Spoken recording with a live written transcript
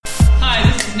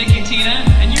is Nikki Tina,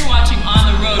 and you're watching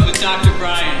On the Road with Dr.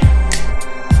 Brian.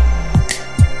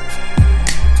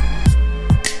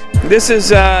 This is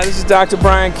Dr.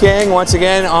 Brian King, once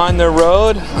again on the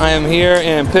road. I am here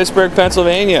in Pittsburgh,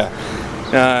 Pennsylvania.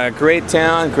 Great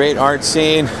town, great art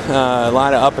scene, a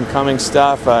lot of up-and-coming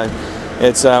stuff.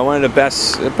 It's one of the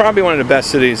best, probably one of the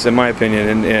best cities, in my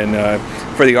opinion,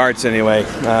 for the arts anyway,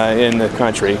 in the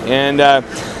country. And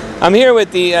I'm here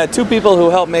with the two people who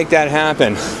helped make that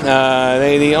happen.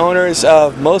 The owners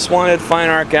of Most Wanted Fine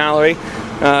Art Gallery,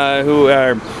 who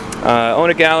own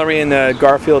a gallery in the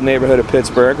Garfield neighborhood of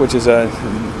Pittsburgh, which is a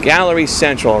gallery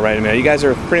central right now. You guys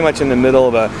are pretty much in the middle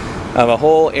of a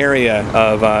whole area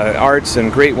of arts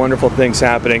and great, wonderful things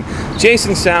happening.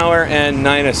 Jason Sauer and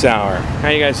Nina Sauer. How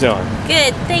you guys doing?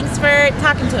 Good. Thanks for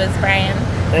talking to us, Brian.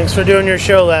 Thanks for doing your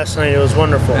show last night. It was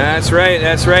wonderful. That's right.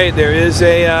 That's right. There is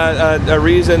a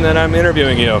reason that I'm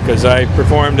interviewing you, because I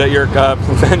performed at your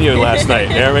venue last night.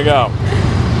 There we go.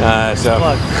 So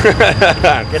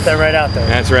get that right out there.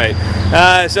 That's right.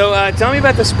 So tell me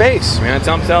about the space, man.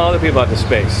 Tell other people about the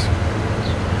space.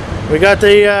 We got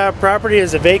the property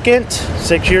as a vacant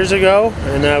 6 years ago,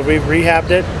 and we've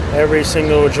rehabbed it, every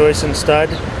single joist and stud,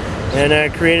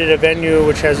 and created a venue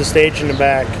which has a stage in the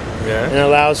back. Yeah. And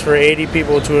allows for 80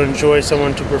 people to enjoy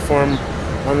someone to perform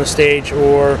on the stage,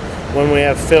 or when we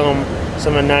have film,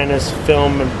 some of Nina's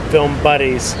film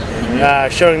buddies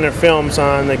showing their films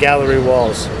on the gallery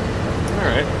walls. All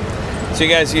right. So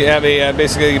you have a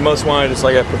basically Most Wanted is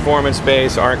like a performance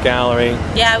space, art gallery.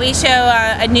 Yeah, we show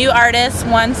a new artist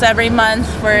once every month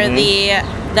for the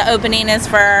opening is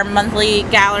for our monthly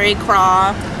gallery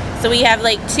crawl. So we have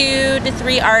like 2 to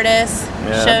 3 artists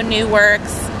show new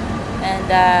works,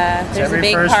 and there's a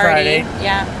big party. Friday.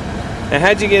 Yeah. And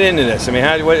how'd you get into this? I mean,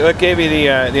 what gave you the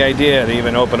idea to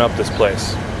even open up this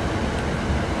place?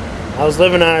 I was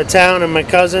living out of town, and my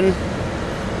cousin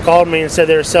called me and said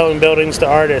they were selling buildings to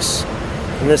artists.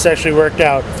 And this actually worked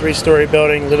out. 3-story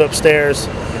building, live upstairs,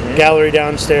 gallery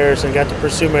downstairs, and got to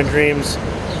pursue my dreams.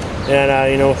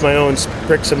 And with my own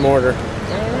bricks and mortar.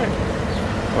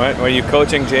 What? Are you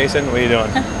coaching Jason? What are you doing?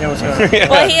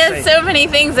 Well, he has so many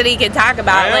things that he could talk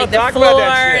about, like the floor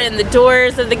and the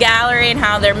doors of the gallery and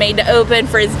how they're made to open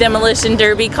for his demolition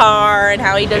derby car and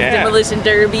how he does demolition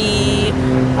derby.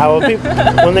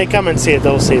 When they come and see it,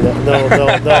 they'll see that.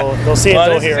 They'll see it. Well,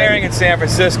 they'll this hear is airing in San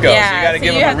Francisco, so you got to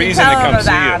give them a reason to come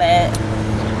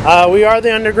see you. We are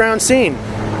the underground scene.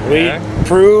 We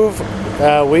prove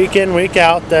week in, week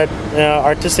out that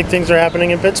artistic things are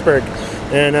happening in Pittsburgh.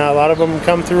 And a lot of them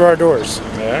come through our doors.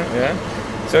 Yeah.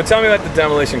 So tell me about the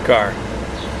demolition car.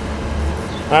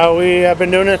 We have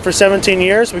been doing it for 17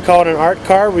 years. We call it an art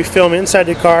car. We film inside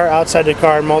the car, outside the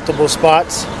car in multiple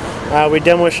spots. We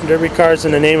demolish derby cars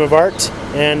in the name of art.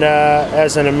 And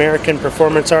as an American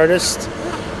performance artist,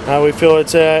 we feel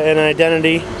it's an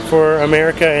identity for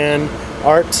America and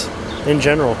art in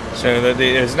general. So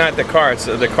it's not the car, it's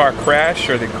the car crash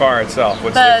or the car itself?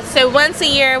 So once a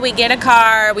year we get a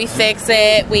car, we fix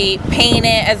it, we paint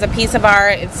it as a piece of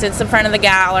art, it sits in front of the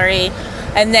gallery,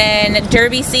 and then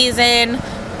derby season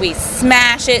we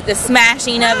smash it, the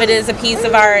smashing of it is a piece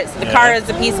of art, so the car is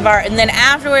a piece of art, and then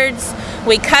afterwards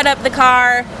we cut up the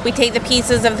car, we take the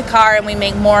pieces of the car and we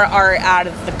make more art out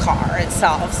of the car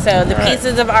itself. So the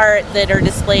pieces of art that are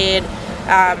displayed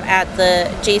at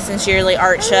the Jason's yearly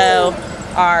art show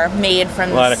are made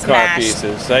from a lot of car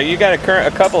pieces. You got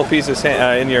a couple of pieces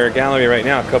in your gallery right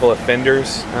now. A couple of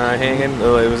fenders hanging.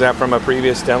 Was that from a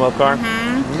previous demo car?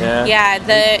 Yeah.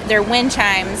 They're wind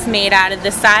chimes made out of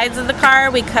the sides of the car.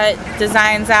 We cut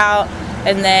designs out,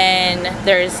 and then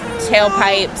there's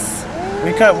tailpipes.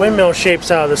 We cut windmill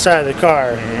shapes out of the side of the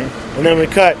car, and then we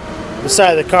cut the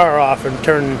side of the car off and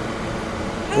turn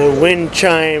the wind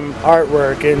chime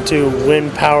artwork into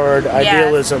wind-powered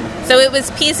idealism. So it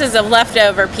was pieces of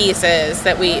leftover pieces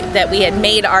that we had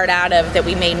made art out of that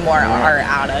we made more art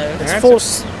out of.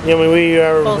 It's we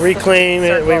reclaim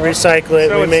it, we recycle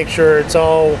it, we make sure it's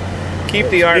all keep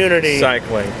the art unity.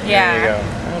 Recycling. Yeah. There you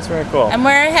go. That's very cool. And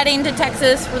we're heading to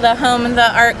Texas for the home of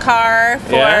the art car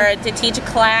to teach a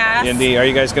class. Are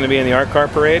you guys going to be in the art car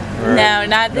parade? Or? No,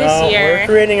 not this year. We're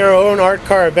creating our own art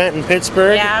car event in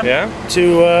Pittsburgh. To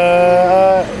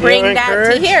bring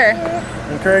that to here.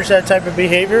 Encourage that type of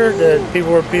behavior.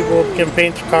 People can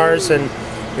paint cars and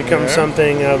become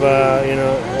something of a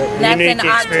unique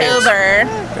experience. October.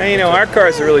 And, art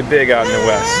cars are really big out in the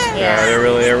West.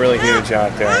 They're really huge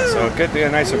out there. So good,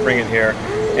 nice to bring it here.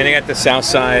 And you got the South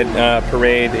Side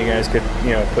parade that you guys could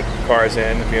put cars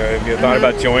in. If you thought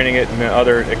about joining it in the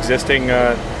other existing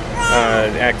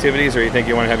activities, or you think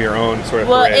you want to have your own sort of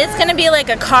Well, parade? it's going to be like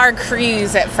a car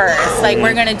cruise at first. Like,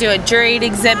 we're going to do a juried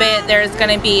exhibit. There's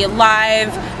going to be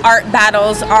live art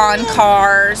battles on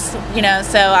cars, you know,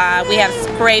 so we have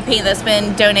spray paint that's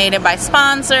been donated by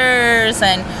sponsors,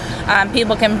 and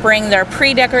people can bring their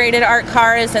pre-decorated art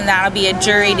cars, and that'll be a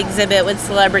juried exhibit with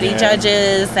celebrity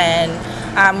judges, and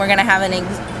we're going to have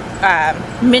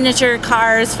miniature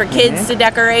cars for kids to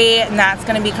decorate, and that's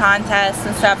going to be contests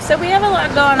and stuff. So we have a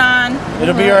lot going on.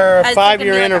 It'll be our It's 5-year gonna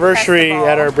be like a anniversary festival.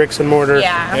 at our bricks and mortar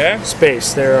Yeah?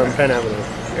 space there on Penn Avenue.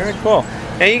 Very cool.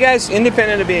 Now, you guys,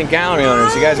 independent of being gallery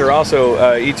owners, you guys are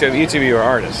also each of you are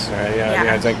artists, right?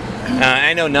 Yeah. It's like,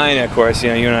 I know Nina, of course. You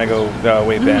know, you and I go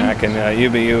way back, and are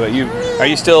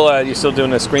you still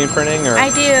doing the screen printing, or I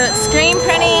do screen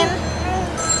printing.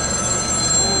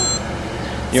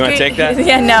 you want to take that?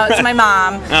 Yeah, no, it's my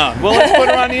mom. Oh, well, let's put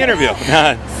her on the interview.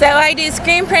 So I do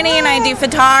screen printing, I do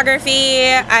photography,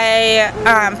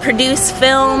 I produce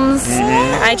films.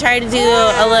 I try to do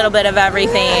a little bit of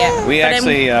everything. We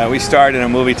we starred in a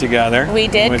movie together. We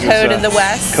did, which Code was, of the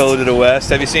West. Code of the West.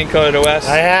 Have you seen Code of the West?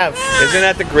 I have. Isn't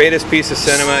that the greatest piece of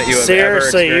cinema you have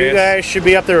Seriously, ever you experienced? guys should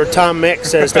be up there with Tom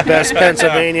Mix as the best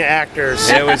Pennsylvania actors.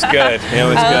 It was good. It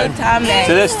was good. Tom Hanks.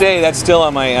 To this day, that's still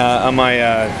on my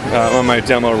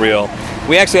demo reel.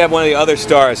 We actually have one of the other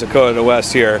stars of Code of the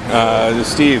West here,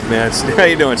 Steve. Man, how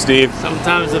you doing, Steve?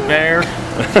 Sometimes the bear.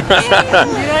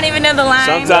 You don't even know the line.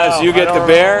 Sometimes No, you I get the don't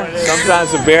bear. know what it is.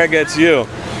 Sometimes the bear gets you.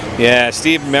 Yeah,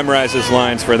 Steve memorizes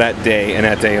lines for that day and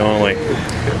that day only.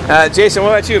 Jason, what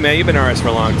about you, man? You've been an artist for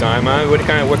a long time. Huh? What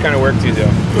kind of work do you do?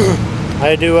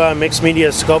 I do mixed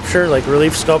media sculpture, like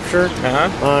relief sculpture,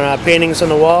 Uh-huh. on paintings on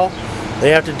the wall.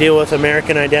 They have to deal with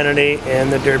American identity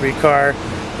and the Derby car,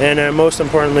 and most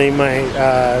importantly, my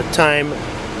time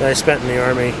that I spent in the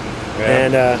Army. Yeah.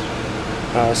 And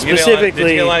Did you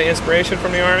specifically, get a lot of inspiration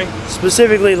from the Army?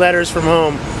 specifically, letters from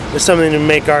home is something to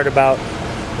make art about.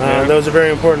 Yeah. Those are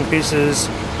very important pieces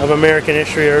of American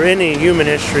history or any human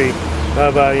history.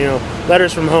 Of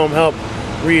letters from home help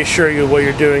reassure you what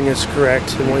you're doing is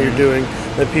correct and what you're doing,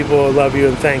 that people will love you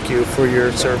and thank you for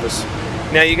your service.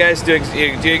 Now, you guys do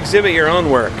you exhibit your own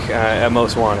work at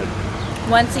Most Wanted?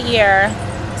 Once a year.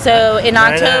 So in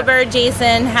Why not? October,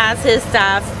 Jason has his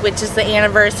stuff, which is the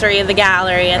anniversary of the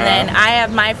gallery, and then I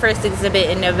have my first exhibit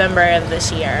in November of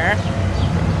this year.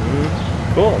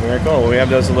 Cool, very cool. We have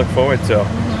those to look forward to.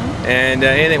 And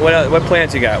what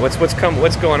plans you got? What's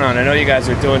going on? I know you guys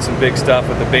are doing some big stuff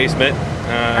with the basement.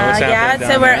 What's happening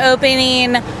So down we're there?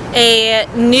 opening a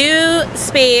new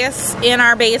space in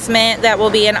our basement that will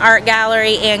be an art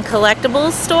gallery and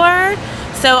collectibles store.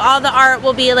 So all the art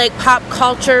will be like pop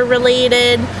culture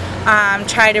related.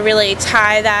 Try to really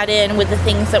tie that in with the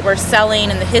things that we're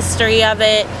selling and the history of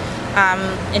it,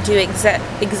 and do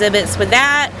exhibits with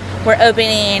that. We're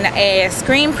opening a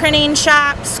screen printing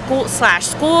shop,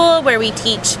 school where we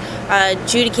teach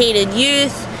adjudicated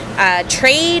youth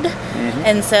trade,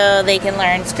 and so they can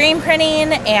learn screen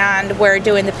printing. And we're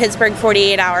doing the Pittsburgh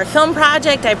 48-hour film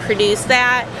project. I produced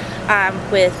that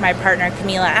with my partner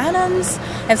Camila Adams,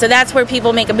 and so that's where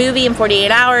people make a movie in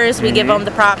 48 hours. We give them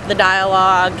the prop, the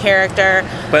dialogue, character.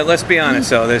 But let's be honest,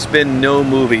 though, there's been no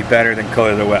movie better than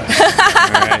Code of the West. All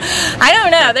right? I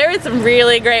don't know. There were some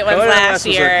really great ones Code of the last West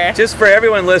was year. just for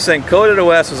everyone listening, Code of the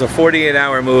West was a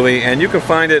 48-hour movie, and you can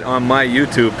find it on my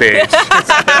YouTube page.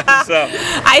 So,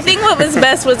 I think what was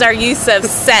best was our use of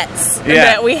sets.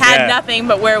 That we had nothing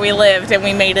but where we lived, and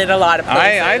we made it a lot of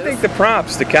places. I think the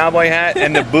props, the cowboy hat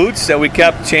and the boots that we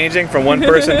kept changing from one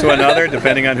person to another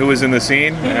depending on who was in the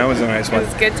scene, that was a nice it one.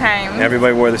 was a good time.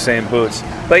 Everybody wore the same boots.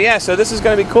 But yeah, so this is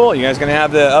going to be cool. You guys going to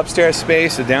have the upstairs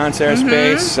space, the downstairs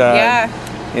space. Yeah.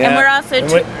 Yeah. And we're also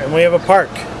And we have a park.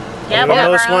 yeah, The we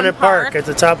have Most our own Wanted Park at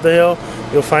the top of the hill.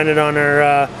 You'll find it on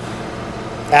our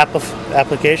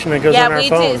application that goes on our we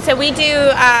phone. do. So we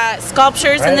do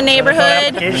sculptures in the Right?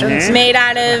 neighborhood Applications? made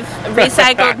out of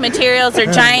recycled materials.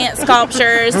 They're giant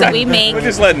sculptures that we make We'll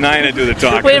just let Nina do the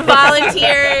talking. with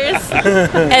volunteers.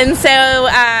 And so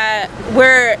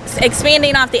we're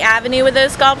expanding off the avenue with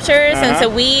those sculptures. And so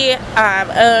we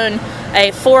own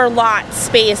a 4-lot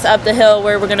space up the hill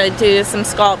where we're going to do some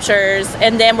sculptures.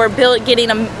 And then we're getting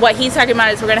what he's talking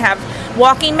about is we're going to have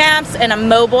walking maps and a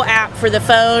mobile app for the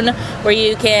phone where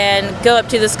you can go up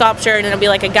to the sculpture and it'll be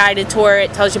like a guided tour.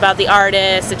 It tells you about the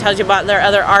artist, it tells you about their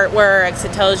other artworks,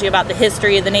 it tells you about the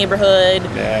history of the neighborhood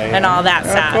and all that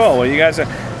stuff. Cool. Well, you guys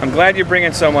I'm glad you're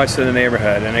bringing so much to the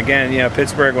neighborhood. And again,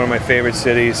 Pittsburgh, one of my favorite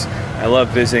cities. I love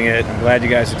visiting it. I'm glad you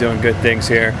guys are doing good things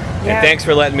here. Yeah. And thanks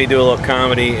for letting me do a little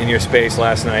comedy in your space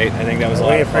last night. I think that was a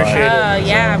lot of fun. appreciate it. Oh,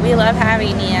 yeah, we love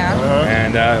having you.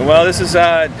 And this is you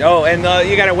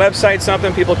got a website,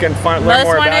 something people can learn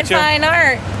more about you.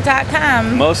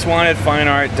 MostWantedFineArt.com.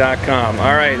 MostWantedFineArt.com.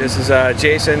 All right, this is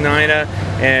Jason Nina,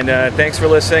 and thanks for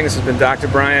listening. This has been Dr.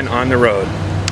 Brian on the road.